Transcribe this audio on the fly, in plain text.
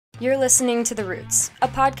You're listening to The Roots, a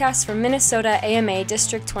podcast from Minnesota AMA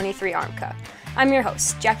District 23 ARMCA. I'm your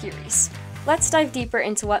host, Jackie Reese. Let's dive deeper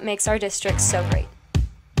into what makes our district so great.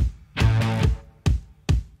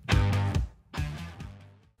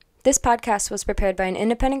 This podcast was prepared by an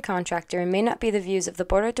independent contractor and may not be the views of the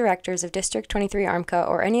Board of Directors of District 23 ARMCA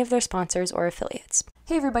or any of their sponsors or affiliates.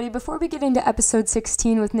 Hey everybody, before we get into episode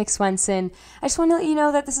 16 with Nick Swenson, I just want to let you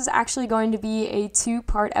know that this is actually going to be a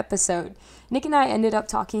two-part episode. Nick and I ended up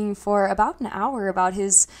talking for about an hour about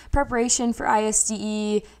his preparation for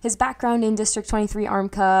ISDE, his background in District 23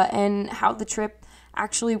 ARMCA, and how the trip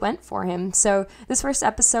actually went for him. So this first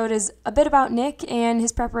episode is a bit about Nick and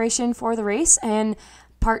his preparation for the race, and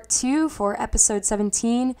Part 2 for episode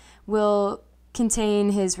 17 will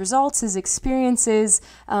contain his results, his experiences,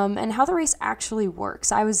 and how the race actually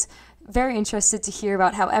works. I was very interested to hear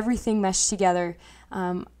about how everything meshed together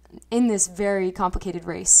in this very complicated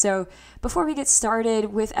race. So before we get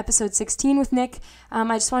started with episode 16 with Nick,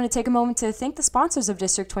 I just want to take a moment to thank the sponsors of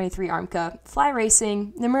District 23 ARMCA: Fly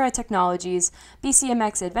Racing, Nomura Technologies,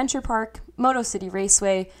 BCMX Adventure Park, Moto City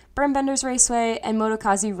Raceway, Berm Benders Raceway, and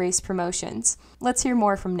Motokazi Race Promotions. Let's hear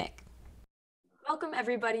more from Nick. Welcome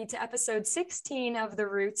everybody to episode 16 of The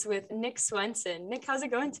Roots with Nick Swenson. Nick, how's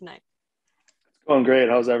it going tonight? It's going great.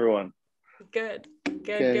 How's everyone? Good.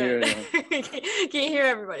 Can't Can't hear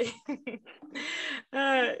everybody.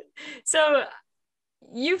 So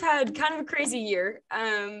you've had kind of a crazy year.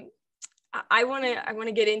 I want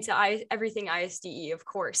to get into everything ISDE, of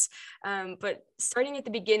course. But starting at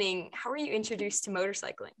the beginning, how were you introduced to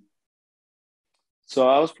motorcycling? So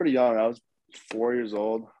I was pretty young. I was 4 years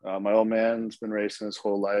old. My old man's been racing his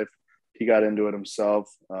whole life. He got into it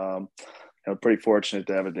himself. I'm pretty fortunate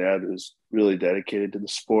to have a dad who's really dedicated to the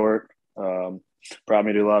sport. Brought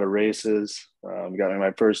me to a lot of races. Got me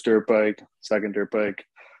my first dirt bike, second dirt bike,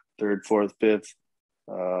 third, fourth, fifth.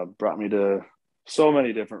 Brought me to so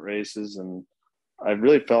many different races, and I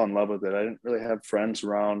really fell in love with it. I didn't really have friends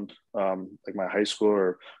around like my high school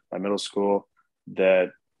or my middle school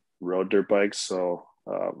that rode dirt bikes, so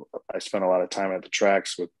I spent a lot of time at the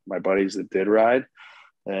tracks with my buddies that did ride,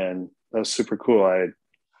 and that was super cool. I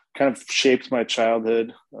kind of shaped my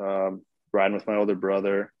childhood, riding with my older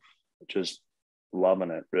brother, just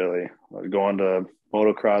loving it, really. Going to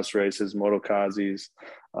motocross races, motokazis,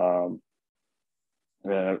 and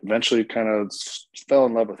eventually kind of fell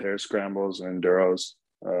in love with hare scrambles and enduros.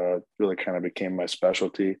 Really kind of became my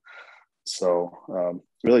specialty. So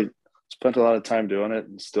really spent a lot of time doing it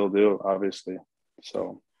and still do, obviously.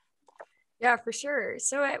 So yeah, for sure.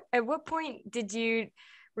 So at what point did you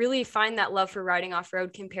really find that love for riding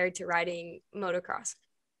off-road compared to riding motocross?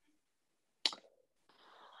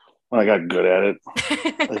 When I got good at it,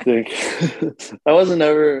 I think. I wasn't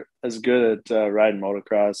ever as good at riding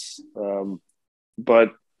motocross,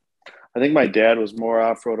 but I think my dad was more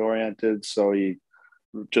off-road oriented, so he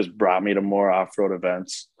just brought me to more off-road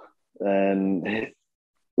events. And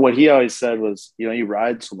what he always said was, you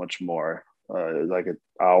ride so much more, like an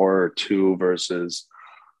hour or two versus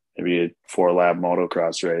maybe a 4-lap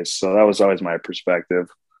motocross race. So that was always my perspective.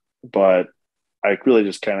 But I really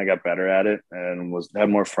just kind of got better at it and had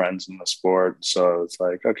more friends in the sport. So it's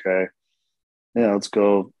like, okay, yeah, let's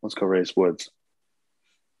go race woods.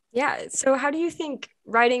 Yeah. So how do you think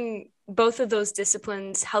riding both of those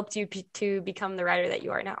disciplines helped you to become the rider that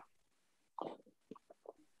you are now?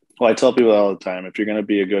 Well, I tell people all the time, if you're going to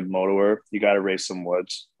be a good motoer, you got to race some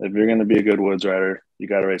woods. If you're going to be a good woods rider, you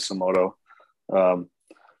got to race some moto.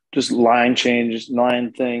 Just line changes,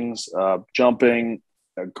 line things, jumping,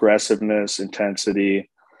 aggressiveness, intensity.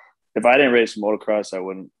 If I didn't race motocross, I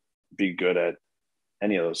wouldn't be good at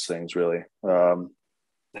any of those things, really.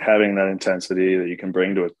 Having that intensity that you can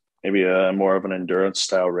bring to maybe a more of an endurance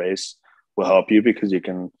style race will help you, because you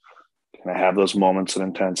can kind of have those moments of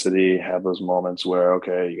intensity, have those moments where,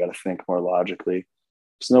 okay, you got to think more logically.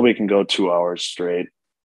 So nobody can go 2 hours straight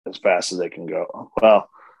as fast as they can go. Well,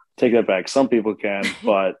 take that back. Some people can,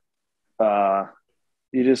 but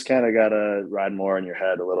you just kind of got to ride more in your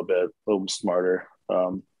head a little bit, a little smarter.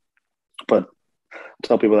 But I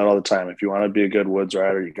tell people that all the time. If you want to be a good woods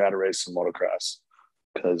rider, you got to race some motocross,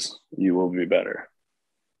 because you will be better.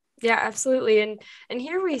 Yeah, absolutely. And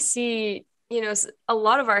here we see, a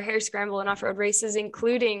lot of our hare scramble and off-road races,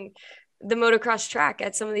 including the motocross track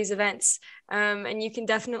at some of these events. And you can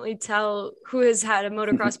definitely tell who has had a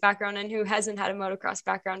motocross background and who hasn't had a motocross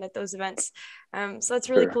background at those events. So that's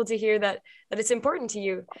really cool to hear that it's important to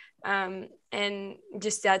you. And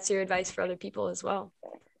just that's your advice for other people as well.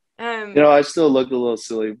 I still look a little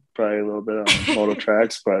silly, probably a little bit on moto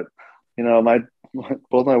tracks, but my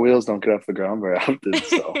both my wheels don't get off the ground very often,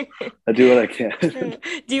 so I do what I can.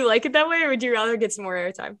 Do you like it that way, or would you rather get some more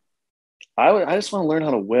airtime? I just want to learn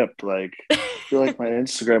how to whip. Like, I feel like my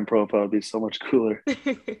Instagram profile would be so much cooler.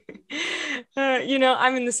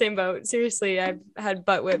 I'm in the same boat. Seriously, I've had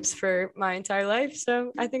butt whips for my entire life,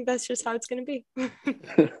 so I think that's just how it's going to be.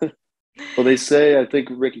 Well, they say, I think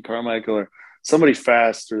Ricky Carmichael or somebody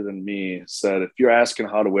faster than me said, if you're asking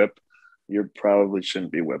how to whip, you probably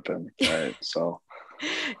shouldn't be whipping. Right. So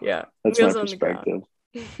Yeah, that's my wheels on the ground.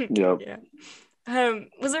 perspective. Yep. Yeah.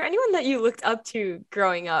 Was there anyone that you looked up to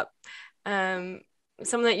growing up? Um,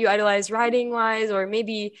 Someone that you idolized riding wise, or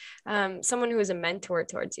maybe someone who was a mentor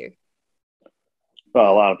towards you?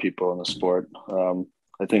 Well, a lot of people in the sport.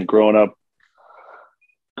 I think growing up,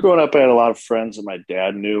 I had a lot of friends that my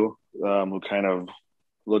dad knew, who kind of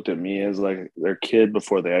looked at me as like their kid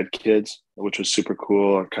before they had kids, which was super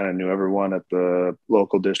cool. I kind of knew everyone at the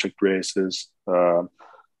local district races.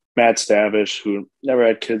 Matt Stavish, who never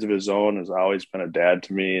had kids of his own, has always been a dad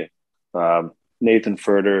to me. Nathan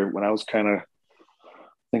Furter, when I was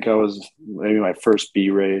I think I was maybe my first B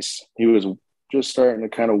race, he was just starting to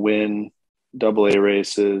kind of win double A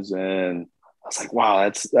races. And I was like, wow,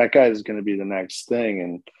 that guy is going to be the next thing.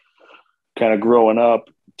 And kind of growing up,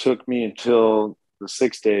 took me until the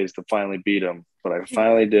 6 days to finally beat him, but I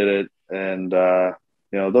finally did it. And,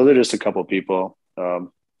 those are just a couple of people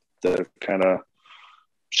that have kind of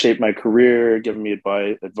shaped my career, given me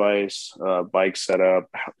advice, bike setup,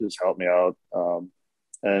 just helped me out.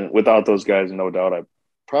 And without those guys, no doubt, I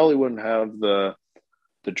probably wouldn't have the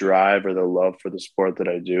drive or the love for the sport that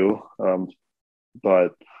I do.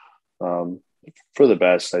 But for the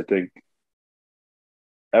best, I think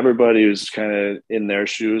everybody who's kind of in their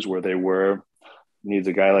shoes where they were needs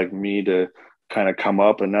a guy like me to kind of come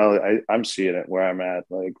up. And now I'm seeing it where I'm at.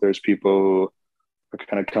 Like, there's people who are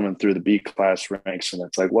kind of coming through the B class ranks, and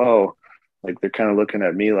it's like, whoa, like they're kind of looking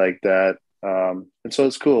at me like that. And so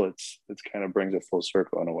it's cool. It's kind of brings it full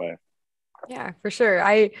circle in a way. Yeah, for sure.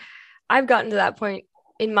 I've gotten to that point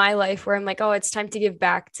in my life where I'm like, oh, it's time to give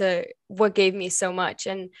back to what gave me so much.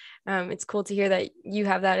 And it's cool to hear that you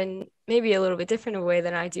have that in maybe a little bit different a way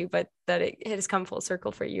than I do, but that it has come full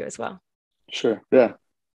circle for you as well. Sure. Yeah.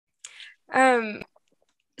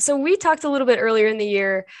 So we talked a little bit earlier in the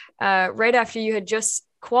year, right after you had just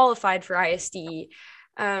qualified for ISDE.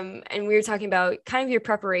 And we were talking about kind of your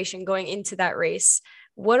preparation going into that race.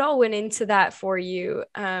 What all went into that for you?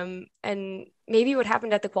 And maybe what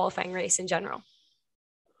happened at the qualifying race in general?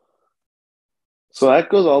 So that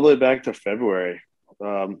goes all the way back to February,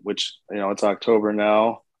 which, it's October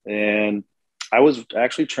now. And I was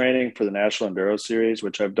actually training for the National Enduro series,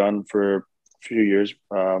 which I've done for a few years,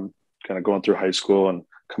 kind of going through high school and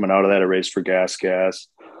coming out of that, a race for gas.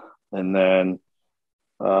 And then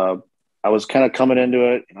I was kind of coming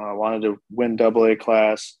into it. I wanted to win double A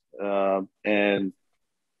class, and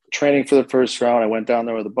training for the first round. I went down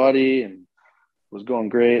there with a buddy and was going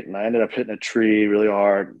great. And I ended up hitting a tree really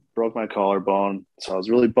hard, broke my collarbone. So I was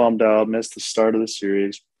really bummed out, missed the start of the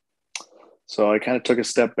series. So I kind of took a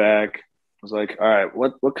step back. I was like, all right,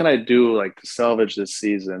 what can I do like to salvage this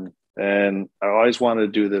season? And I always wanted to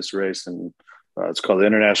do this race, and it's called the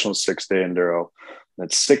International 6 Day Enduro. And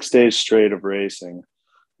it's 6 days straight of racing.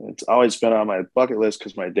 And it's always been on my bucket list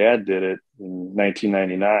because my dad did it in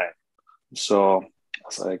 1999. So I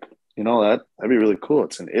was like, that'd be really cool.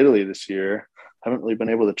 It's in Italy this year. I haven't really been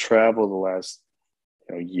able to travel the last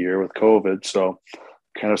year with COVID. So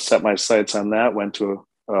kind of set my sights on that, went to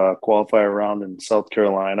a qualifier round in South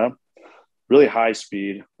Carolina, really high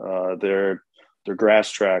speed. They're grass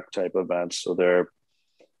track type events. So they're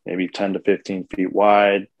maybe 10 to 15 feet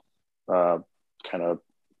wide, kind of,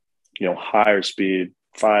 higher speed,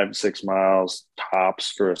 5-6 miles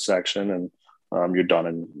tops for a section. And you're done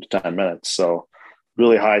in 10 minutes. So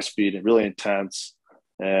really high speed and really intense.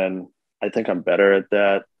 And I think I'm better at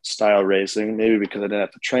that style racing, maybe because I didn't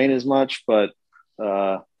have to train as much, but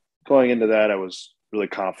going into that, I was really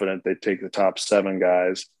confident they'd take the top 7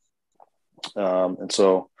 guys. And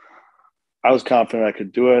so I was confident I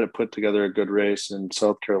could do it. I put together a good race in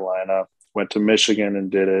South Carolina, went to Michigan and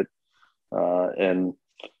did it, and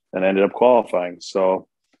ended up qualifying. So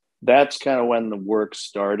that's kind of when the work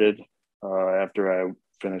started, after I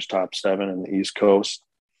finished top 7 in the East Coast.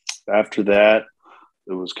 After that,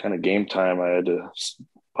 it was kind of game time. I had to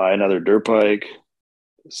buy another dirt bike.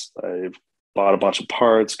 I bought a bunch of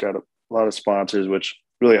parts, got a lot of sponsors, which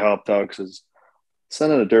really helped out because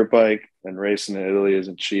sending a dirt bike and racing in Italy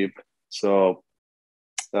isn't cheap. So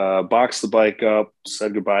boxed the bike up,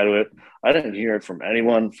 said goodbye to it. I didn't hear it from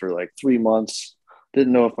anyone for like 3 months.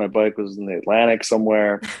 Didn't know if my bike was in the Atlantic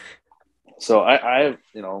somewhere. So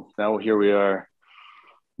now here we are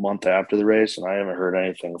a month after the race, and I haven't heard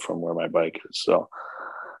anything from where my bike is. So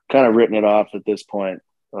kind of written it off at this point.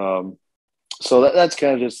 So that's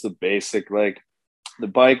kind of just the basic. Like the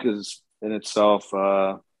bike is in itself,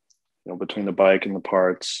 between the bike and the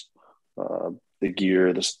parts, the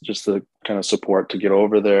gear, just the kind of support to get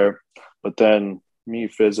over there. But then me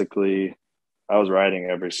physically, I was riding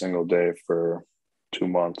every single day for 2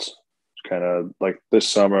 months. Kind of like this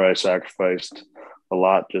summer, I sacrificed a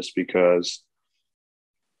lot just because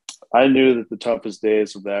I knew that the toughest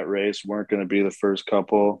days of that race weren't going to be the first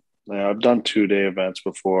couple. I've done 2-day events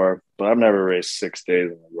before, but I've never raced 6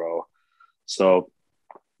 days in a row. So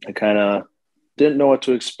I kind of didn't know what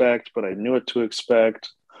to expect, but I knew what to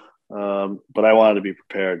expect. But I wanted to be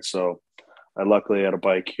prepared. So I luckily had a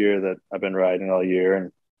bike here that I've been riding all year.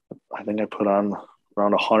 And I think I put on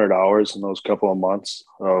around 100 hours in those couple of months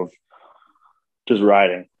of just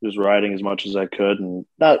riding as much as I could, and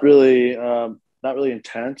not really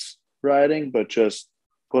intense riding, but just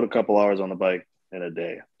put a couple hours on the bike in a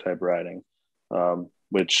day type riding,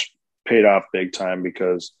 which paid off big time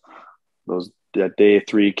because that day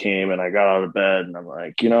 3 came and I got out of bed and I'm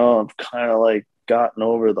like, I've kind of like gotten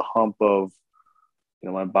over the hump of,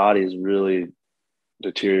 my body is really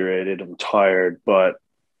deteriorated. I'm tired, but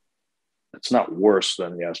it's not worse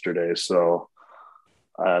than yesterday. So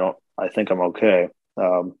I think I'm okay.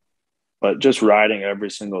 But just riding every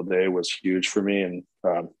single day was huge for me, and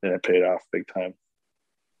it paid off big time.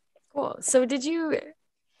 Cool. So did you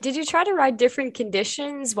try to ride different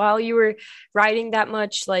conditions while you were riding that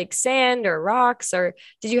much, like sand or rocks, or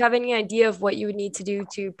did you have any idea of what you would need to do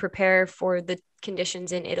to prepare for the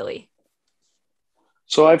conditions in Italy?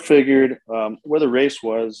 So I figured where the race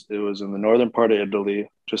was, it was in the northern part of Italy,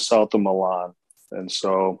 just south of Milan. And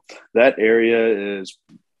so that area is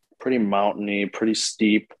pretty mountainy, pretty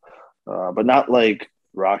steep, but not like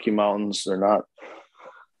Rocky Mountains. They're not.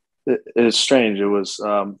 It's strange. It was.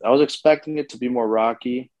 I was expecting it to be more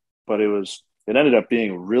rocky, but it ended up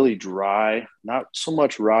being really dry. Not so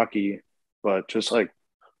much rocky, but just like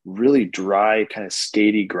really dry, kind of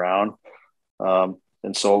skatey ground.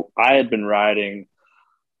 And so I had been riding.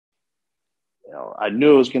 I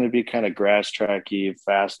knew it was going to be kind of grass tracky,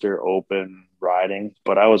 faster, open riding,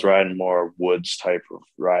 but I was riding more woods type of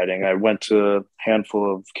riding. I went to a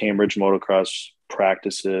handful of Cambridge motocross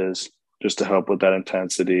practices just to help with that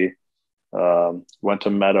intensity. Went to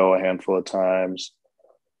Meadow a handful of times.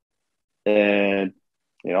 And,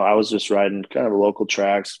 I was just riding kind of local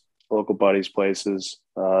tracks, local buddies' places,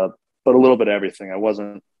 but a little bit of everything. I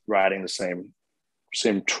wasn't riding the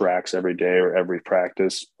same tracks every day or every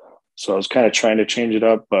practice. So I was kind of trying to change it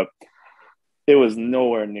up, but it was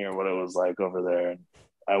nowhere near what it was like over there. And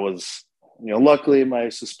I was, luckily my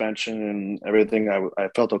suspension and everything I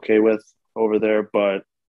felt okay with over there. But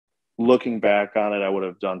looking back on it, I would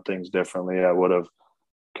have done things differently. I would have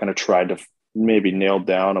kind of tried to maybe nail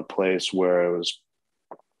down a place where it was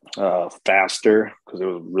faster, because it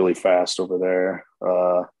was really fast over there,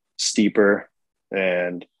 steeper,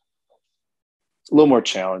 and a little more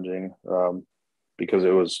challenging. Because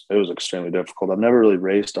it was extremely difficult. I've never really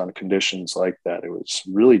raced on conditions like that. It was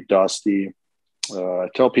really dusty. I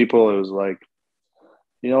tell people it was like,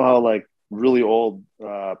 how like really old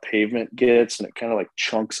pavement gets, and it kind of like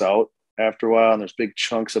chunks out after a while, and there's big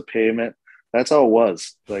chunks of pavement. That's how it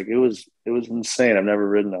was. Like it was insane. I've never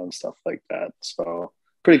ridden on stuff like that. So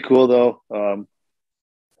pretty cool though.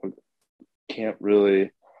 Can't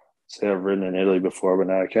really say I've ridden in Italy before, but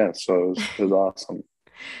now I can. So it was awesome.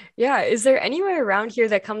 Yeah. Is there anywhere around here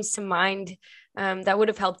that comes to mind that would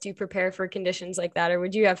have helped you prepare for conditions like that? Or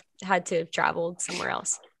would you have had to have traveled somewhere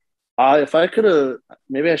else? If I could have,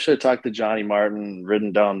 maybe I should have talked to Johnny Martin,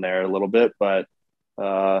 ridden down there a little bit, but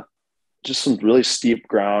just some really steep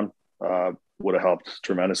ground would have helped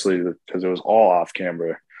tremendously, because it was all off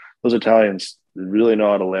camber. Those Italians really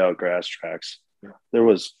know how to lay out grass tracks. There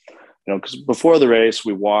was, because before the race,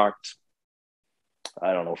 we walked,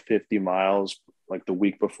 I don't know, 50 miles like the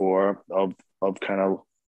week before of kind of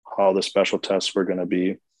how the special tests were going to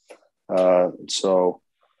be. So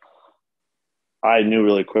I knew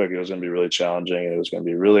really quick it was going to be really challenging. It was going to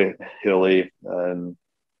be really hilly, and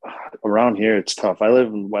around here it's tough. I live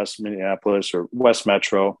in West Minneapolis, or West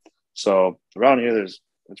Metro, so around here it's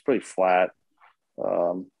pretty flat.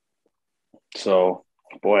 So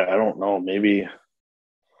boy, I don't know, maybe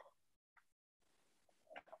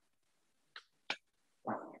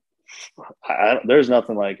there's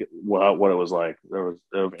nothing like what it was like. There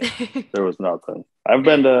was nothing. I've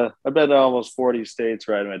been to almost 40 states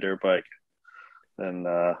riding my dirt bike, and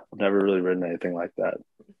I've never really ridden anything like that.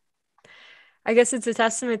 I guess it's a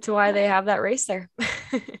testament to why they have that race there.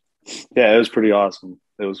 Yeah, it was pretty awesome.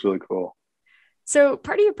 It was really cool. So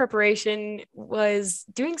part of your preparation was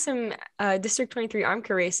doing some District 23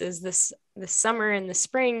 ARMCA races this summer and the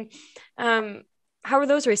spring. How were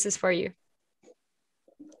those races for you?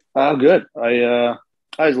 Good. I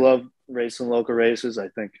always love racing local races. I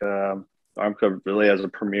think ARMCA really has a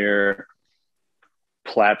premier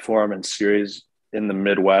platform and series in the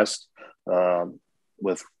Midwest,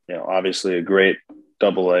 with obviously a great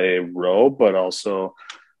AA row, but also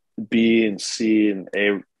B and C and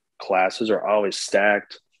A classes are always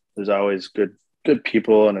stacked. There's always good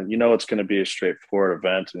people, and it's going to be a straightforward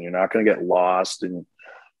event, and you're not going to get lost. And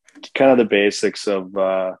kind of the basics of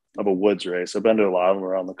a woods race. I've been to a lot of them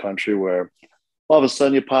around the country where all of a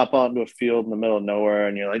sudden you pop out into a field in the middle of nowhere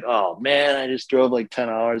and you're like, oh man, I just drove like 10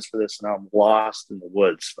 hours for this and I'm lost in the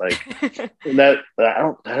woods. Like that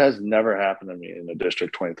has never happened to me in a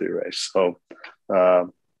District 23 race. So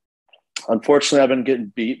unfortunately I've been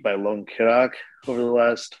getting beat by Lone Kiddock over the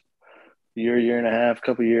last year and a half,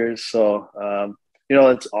 couple years. So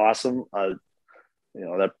it's awesome.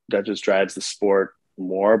 That just drives the sport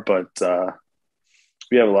more, but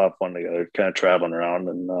we have a lot of fun together, kind of traveling around,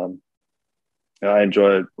 and I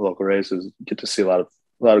enjoy local races. Get to see a lot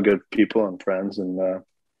of good people and friends, and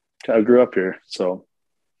kind of grew up here, so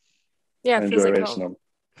Yeah, I it feels enjoy like racing home.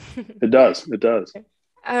 them. It does.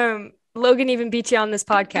 Logan even beat you on this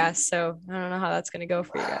podcast, so I don't know how that's going to go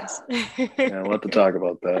for you guys. Yeah, we'll have to talk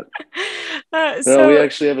about that. We So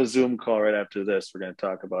actually have a Zoom call right after this. We're going to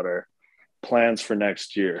talk about our plans for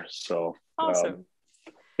next year. So awesome.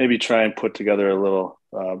 Maybe try and put together a little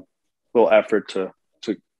effort to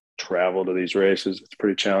travel to these races. It's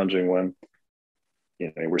pretty challenging when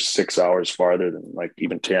we're 6 hours farther than like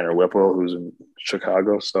even Tanner Whipple, who's in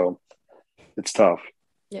Chicago. So it's tough.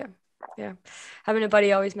 Yeah. Having a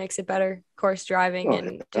buddy always makes it better. Course driving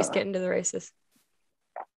and just getting to the races.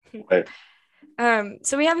 Right.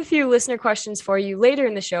 So we have a few listener questions for you later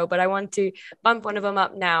in the show, but I want to bump one of them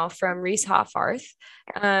up now from Reese Hoffarth.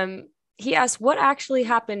 He asked, what actually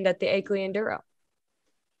happened at the Akeley Enduro?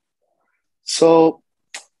 So,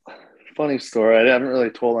 funny story. I haven't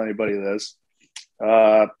really told anybody this.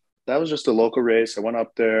 That was just a local race. I went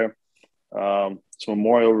up there. It's a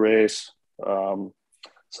memorial race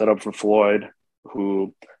set up for Floyd,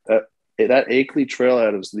 who that Akeley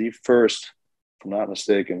trailhead was the first, if I'm not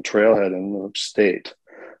mistaken, trailhead in the state.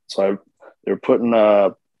 So they were putting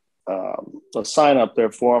a sign up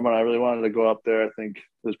there for him, and I really wanted to go up there. I think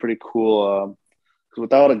it was pretty cool because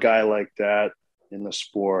without a guy like that in the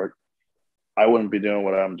sport, I wouldn't be doing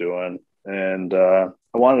what I'm doing. And I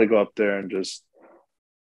wanted to go up there and just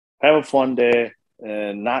have a fun day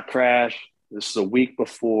and not crash. This is a week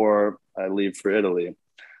before I leave for Italy.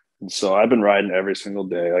 And so I've been riding every single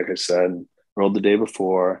day, like I said, rode the day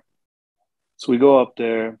before. So we go up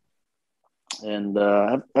there and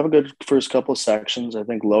have a good first couple of sections. I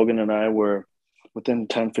think Logan and I were within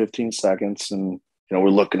 10, 15 seconds. And, we're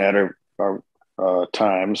looking at our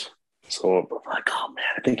times. So I'm like, oh, man,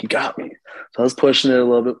 I think he got me. So I was pushing it a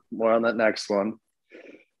little bit more on that next one.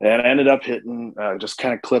 And I ended up hitting, just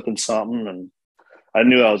kind of clipping something. And I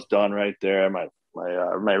knew I was done right there.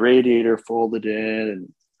 My radiator folded in.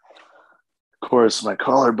 And, of course, my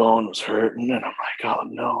collarbone was hurting. And I'm like, oh,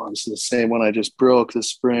 no, this is the same one I just broke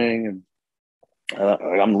this spring. And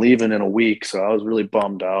I'm leaving in a week. So I was really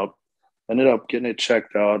bummed out. Ended up getting it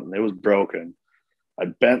checked out, and it was broken. I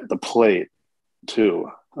bent the plate, too.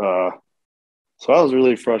 So I was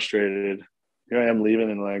really frustrated. Here I am leaving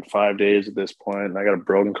in like 5 days at this point, and I got a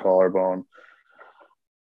broken collarbone.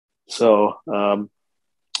 So I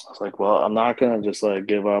was like, well, I'm not going to just like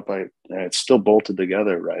give up. It's still bolted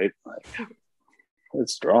together, right? Like,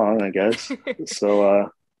 it's strong, I guess. So,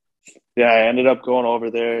 I ended up going over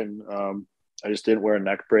there, and I just didn't wear a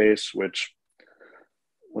neck brace, which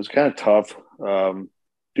was kind of tough.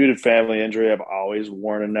 Due to family injury, I've always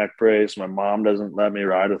worn a neck brace. My mom doesn't let me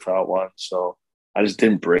ride without one, so I just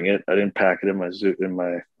didn't bring it. I didn't pack it in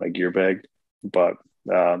my gear bag, but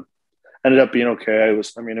ended up being okay. It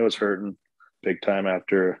was hurting big time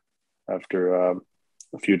after a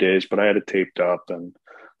few days, but I had it taped up, and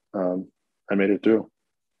I made it through.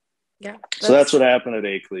 Yeah. So that's what happened at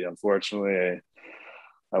Akeley. Unfortunately,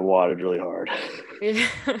 I wadded really hard.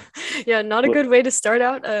 Yeah, not a good way to start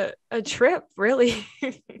out a trip, really.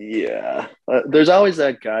 Yeah. There's always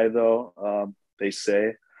that guy, though, they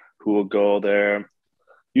say, who will go there.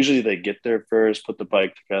 Usually they get there first, put the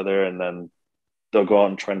bike together, and then they'll go out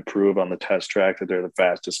and try and prove on the test track that they're the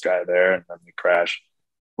fastest guy there, and then they crash.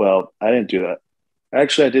 Well, I didn't do that.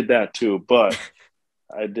 Actually, I did that too, but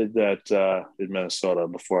I did that in Minnesota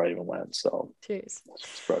before I even went. So Jeez.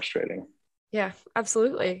 It's frustrating. Yeah,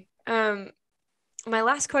 absolutely. My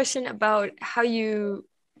last question about how you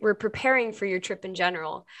were preparing for your trip in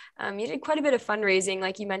general. You did quite a bit of fundraising,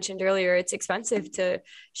 like you mentioned earlier. It's expensive to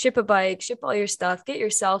ship a bike, ship all your stuff, get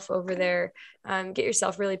yourself over there, get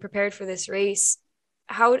yourself really prepared for this race.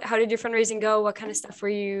 How did your fundraising go? What kind of stuff were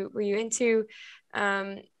you into?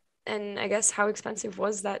 And I guess how expensive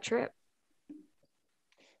was that trip?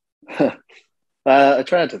 I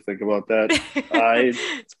try not to think about that.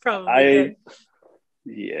 It's probably I good.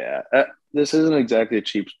 Yeah, this isn't exactly a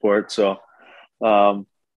cheap sport. So,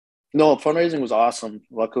 no, fundraising was awesome.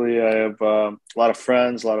 Luckily, I have a lot of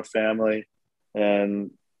friends, a lot of family, and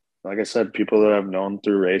like I said, people that I've known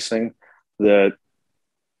through racing that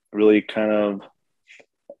really kind of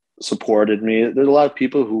supported me. There's a lot of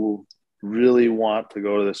people who really want to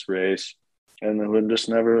go to this race and who would just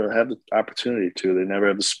never have the opportunity to. They never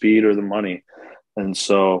have the speed or the money. And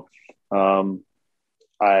so,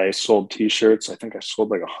 I sold t-shirts. I think I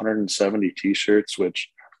sold like 170 t-shirts,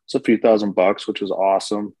 which was a few $1,000, which was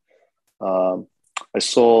awesome. I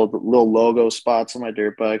sold little logo spots on my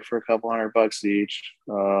dirt bike for a couple $100 each.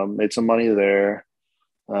 Made some money there.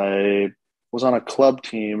 I was on a club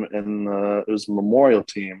team and it was a memorial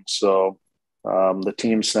team. So the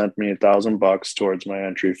team sent me $1,000 towards my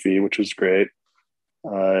entry fee, which was great.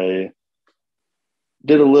 I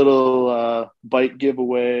did a little bike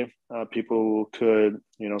giveaway. People could,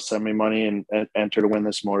 send me money and enter to win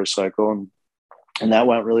this motorcycle. And that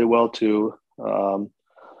went really well too.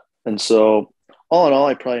 And so all in all,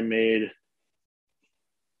 I probably made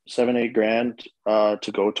 $7,000-8,000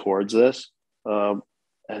 to go towards this. And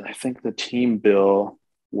I think the team bill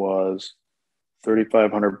was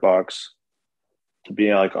 $3,500 to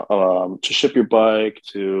be like, to ship your bike,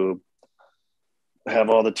 to have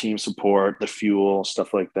all the team support, the fuel,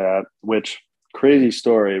 stuff like that, which crazy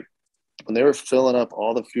story. When they were filling up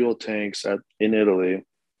all the fuel tanks in Italy,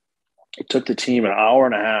 it took the team an hour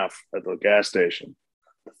and a half at the gas station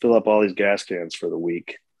to fill up all these gas cans for the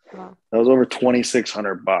week. Wow. That was over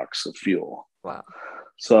 $2,600 of fuel. Wow.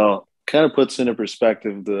 So kind of puts into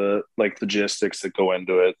perspective the logistics that go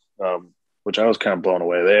into it, which I was kind of blown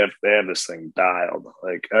away. They have this thing dialed.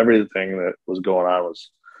 Like everything that was going on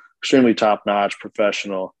was extremely top notch,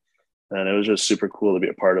 professional, and it was just super cool to be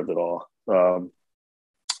a part of it all. I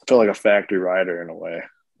felt like a factory rider in a way,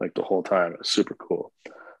 like the whole time. It was super cool.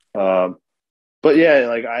 But yeah,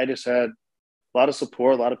 like I just had a lot of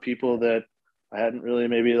support, a lot of people that I hadn't really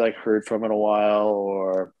maybe like heard from in a while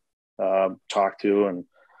or talked to, and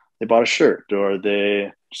they bought a shirt or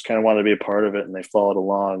they just kind of wanted to be a part of it and they followed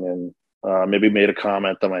along and maybe made a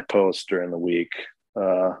comment on my post during the week,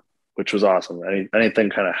 which was awesome. Anything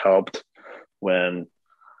kind of helped when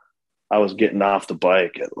I was getting off the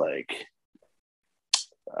bike at like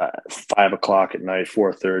 5 o'clock at night,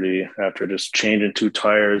 4:30, after just changing 2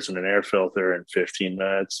 tires and an air filter in 15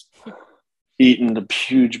 minutes, eating a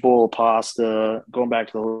huge bowl of pasta, going back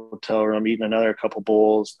to the hotel room, eating another couple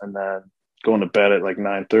bowls, and then going to bed at like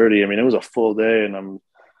 9:30. I mean, it was a full day, and I'm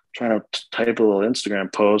trying to type a little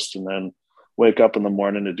Instagram post and then wake up in the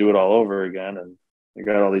morning to do it all over again. And I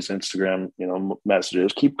got all these Instagram,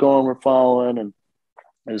 messages, keep going, we're following. And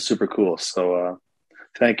it was super cool. So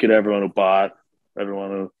thank you to everyone who bought, everyone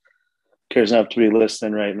who cares enough to be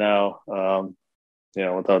listening right now.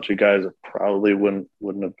 Without you guys, I probably wouldn't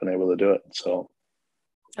have been able to do it. So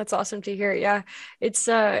that's awesome to hear. Yeah. It's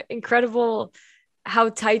incredible how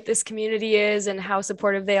tight this community is and how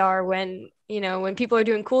supportive they are when people are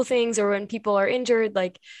doing cool things or when people are injured.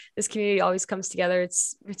 Like this community always comes together.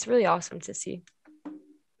 It's really awesome to see.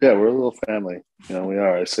 Yeah, we're a little family. We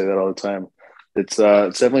are. I say that all the time. It's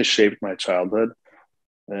definitely shaped my childhood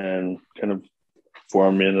and kind of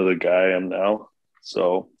formed me into the guy I am now.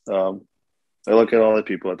 So I look at all the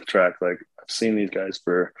people at the track. Like I've seen these guys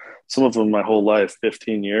for some of them my whole life,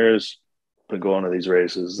 15 years, been going to these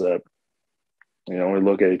races that, we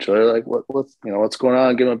look at each other like, what's going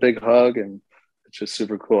on? Give them a big hug. And it's just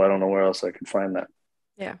super cool. I don't know where else I can find that.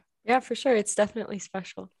 Yeah. Yeah, for sure. It's definitely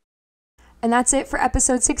special. And that's it for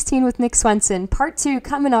episode 16 with Nick Swenson. Part 2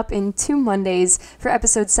 coming up in 2 Mondays for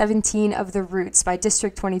episode 17 of The Roots by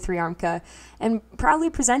District 23 ARMCA, and proudly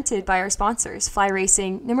presented by our sponsors, Fly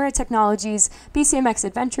Racing, Nimura Technologies, BCMX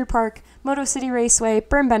Adventure Park, Moto City Raceway,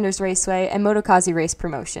 Burn Benders Raceway, and Motokazi Race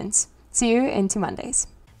Promotions. See you in 2 Mondays.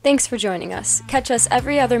 Thanks for joining us. Catch us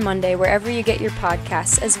every other Monday wherever you get your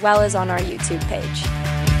podcasts, as well as on our YouTube page.